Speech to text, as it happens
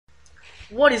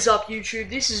What is up, YouTube?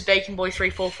 This is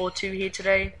Mw3 here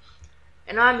today,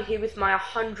 and I'm here with my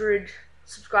 100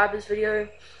 subscribers video.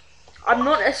 I'm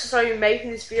not necessarily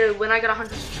making this video when I get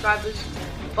 100 subscribers,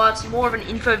 but it's more of an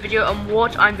info video on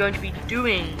what I'm going to be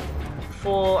doing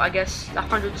for, I guess, the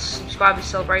 100 subscribers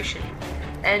celebration.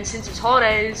 And since it's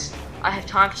holidays, I have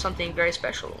time for something very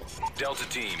special. Delta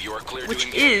team, you are clear which to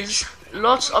engage. is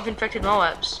lots of infected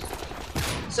Moabs.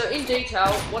 So in detail,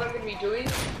 what I'm going to be doing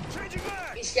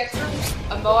is getting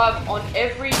a Moab on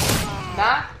every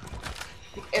map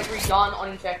with every gun on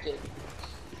infected.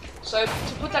 So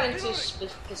to put that into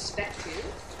perspective,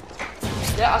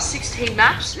 there are 16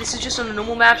 maps. This is just on the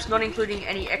normal maps, not including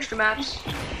any extra maps.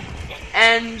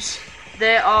 And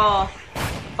there are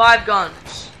 5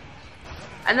 guns.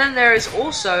 And then there is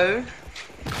also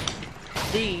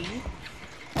the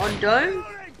on Dome.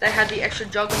 They had the extra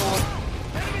Juggernaut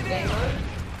game mode,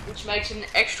 which makes it an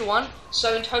extra one.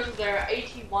 So in total there are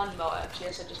 81 Moabs.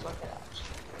 Yes, I just worked that out.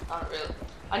 Not really.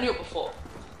 I knew it before.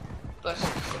 But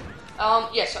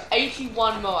yeah, so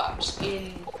 81 Moabs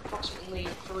in approximately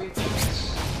 3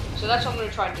 weeks. So that's what I'm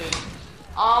gonna try and do.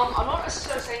 I'm not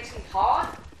necessarily saying anything hard,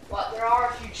 but there are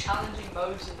a few challenging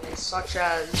modes in this, such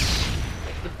as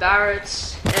the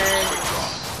Barretts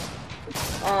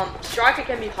and Striker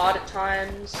can be hard at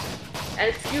times, and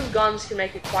a few guns can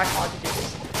make it quite hard to do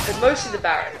this. But mostly the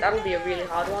Barrett, that'll be a really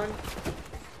hard one.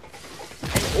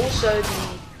 And also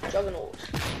the Juggernaut.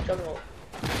 What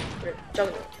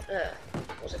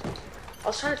was it called? I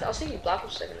was thinking Black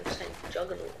Ops 2nd and saying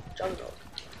Juggernaut.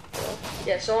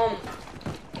 Yeah, so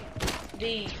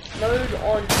the mode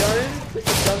on Dome with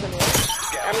the Juggernaut,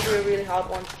 that'll be a really hard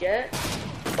one to get.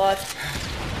 But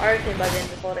I reckon by the end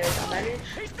of the holidays I'll manage.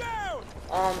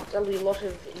 There'll be a lot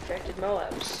of infected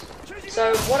Moabs.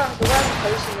 So the way I'm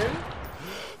posting them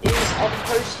is I'll be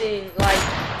posting like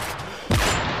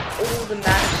all the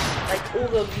maps, like all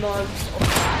the mobs of the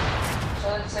map. So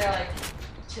let's say like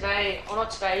today, or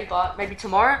not today, but maybe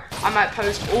tomorrow, I might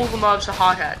post all the mobs to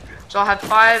hard hat. So I'll have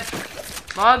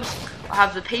 5 mobs. I'll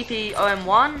have the PP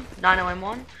OM1,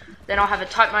 90M1, then I'll have a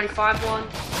Type 95 one,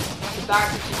 the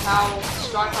Barrett 50 Powell,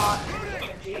 Striker, and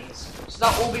MGs. So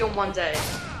that'll all be on one day.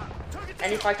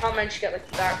 And if I can't manage to get like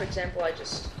the Barrett, for example, I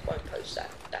just won't post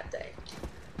that day.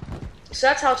 So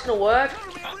that's how it's gonna work.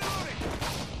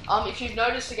 If you've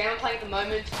noticed, the game I'm playing at the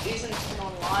moment isn't an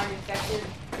online infected.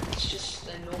 It's just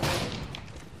a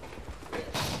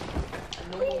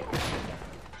normal,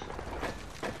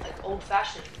 like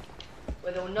old-fashioned,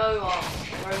 where there were no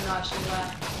throwing knives and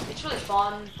that. It's really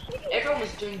fun. Everyone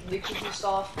was doing glitches and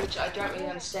stuff, which I don't really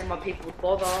understand why people would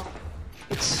bother.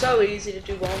 It's so easy to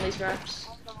do well on these maps.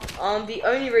 The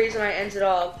only reason I ended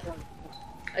up,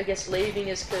 I guess, leaving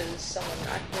is because someone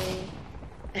knifed me,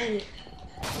 and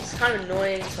it's kind of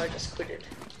annoying, so I just quitted.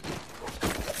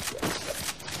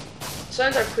 So I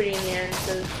ended up quitting in the end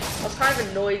because I was kind of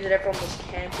annoyed that everyone was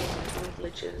camping and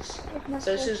doing glitches.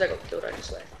 So as soon as I got killed, I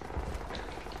just left.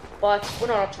 But we're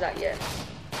not up to that yet.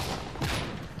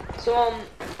 So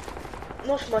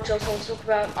not much else I want to talk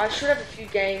about. I should have a few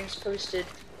games posted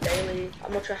daily.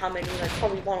 I'm not sure how many, like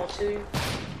probably 1 or 2.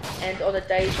 And on the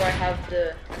days where I have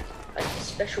the like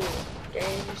special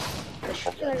games, there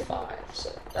should be like 5. So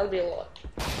that'll be a lot.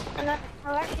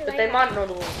 But they might not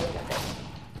all be on that day.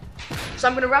 So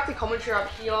I'm gonna wrap the commentary up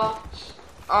here.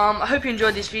 I hope you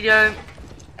enjoyed this video,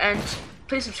 and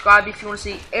please subscribe if you want to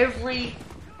see every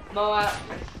Moab,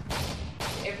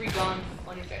 every gun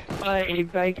on infected.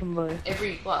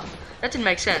 Every well, that didn't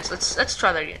make sense. Let's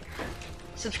try that again.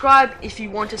 Subscribe if you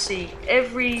want to see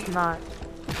every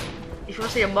if you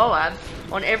want to see a Moab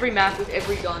on every map with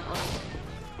every gun on it.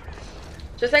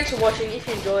 So thanks for watching. If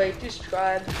you enjoyed, do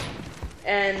subscribe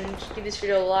and give this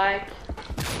video a like.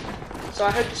 So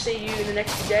I hope to see you in the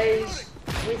next few days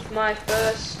with my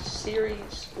first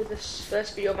series, with the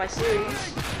first video of my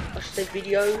series, I should say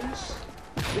videos,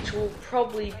 which will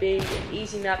probably be an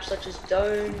easy map such as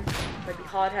Dome, maybe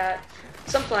Hard Hat,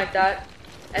 something like that.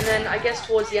 And then I guess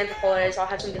towards the end of the holidays I'll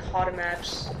have some of the harder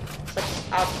maps, such as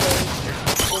Outpost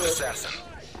and Assassin.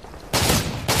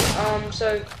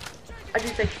 So I do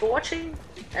thank you for watching,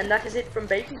 and that is it from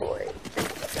Bacon Boy. Thank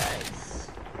you guys.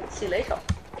 See you later.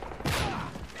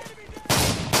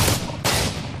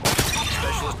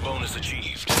 Specialist bonus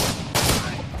achieved.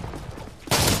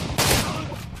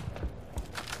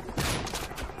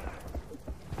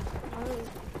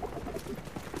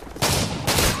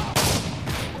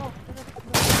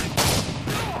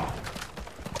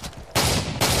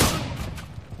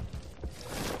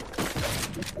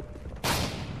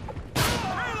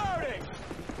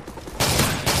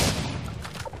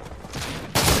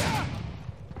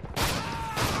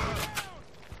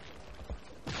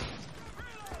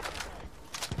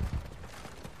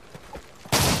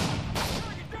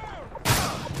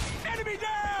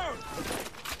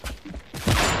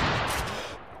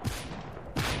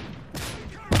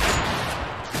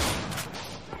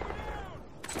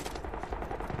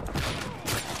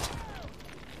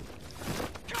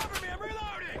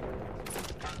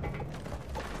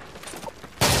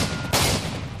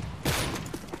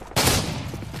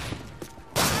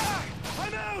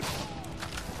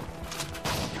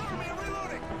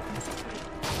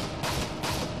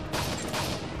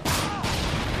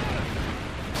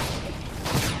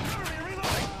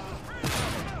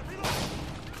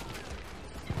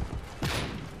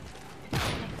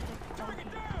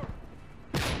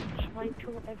 wait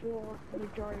till everyone, the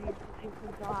majority of the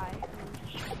people die, and then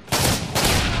just...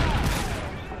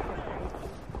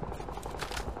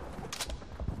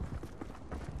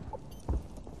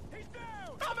 He's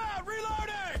down! I'm out!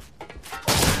 Reloading!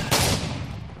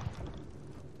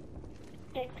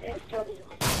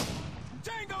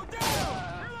 Tango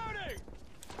down! Reloading!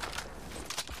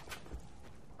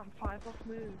 I'm 5 off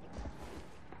move.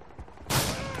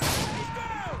 He's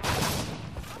down!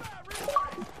 I'm out!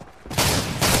 Reloading!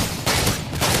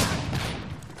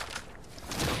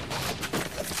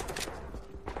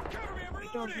 Cover me! I'm reloading!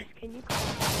 Georges, can you call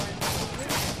me?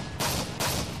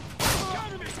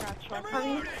 Cover me! I'm Honey?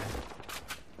 reloading!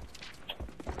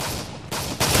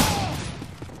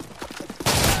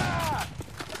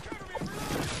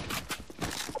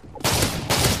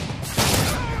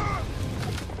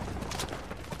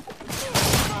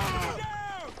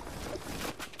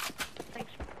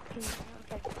 Thanks.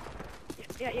 Okay.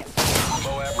 Yeah.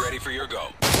 Moab ready for your go.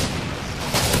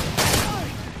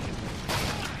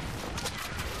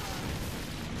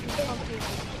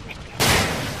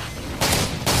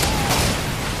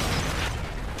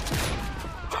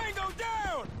 Tango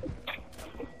down!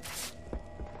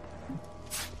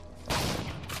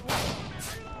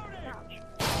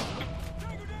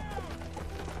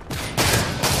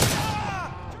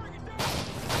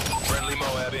 Friendly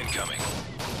Moab incoming.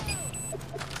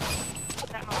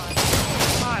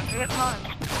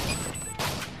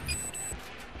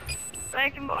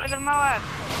 Take him by the Moab.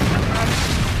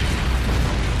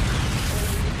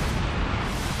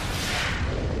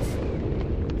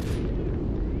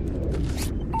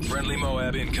 Friendly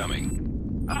Moab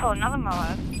incoming. Oh, another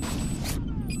Moab.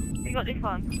 You got this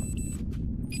one.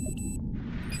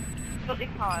 You got this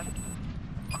Moab.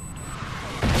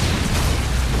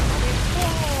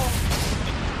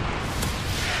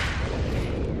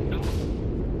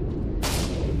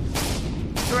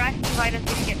 The rest invaders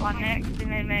didn't get one next,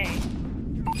 and then me.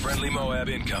 Friendly Moab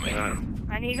incoming.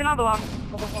 I need another one.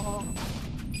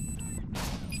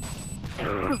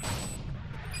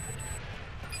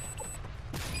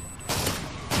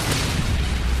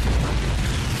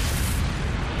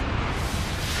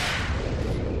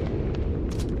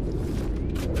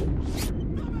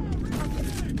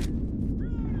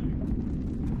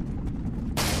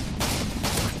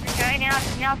 Okay,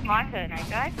 now it's my turn,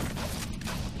 okay?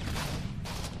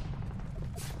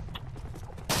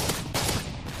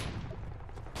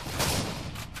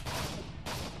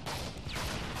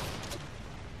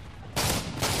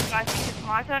 I think it's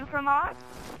my turn for a mark.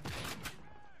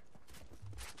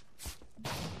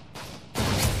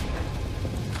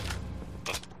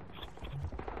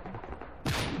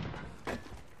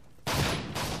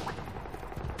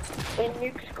 In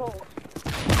nuke score.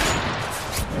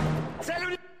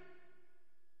 Salut!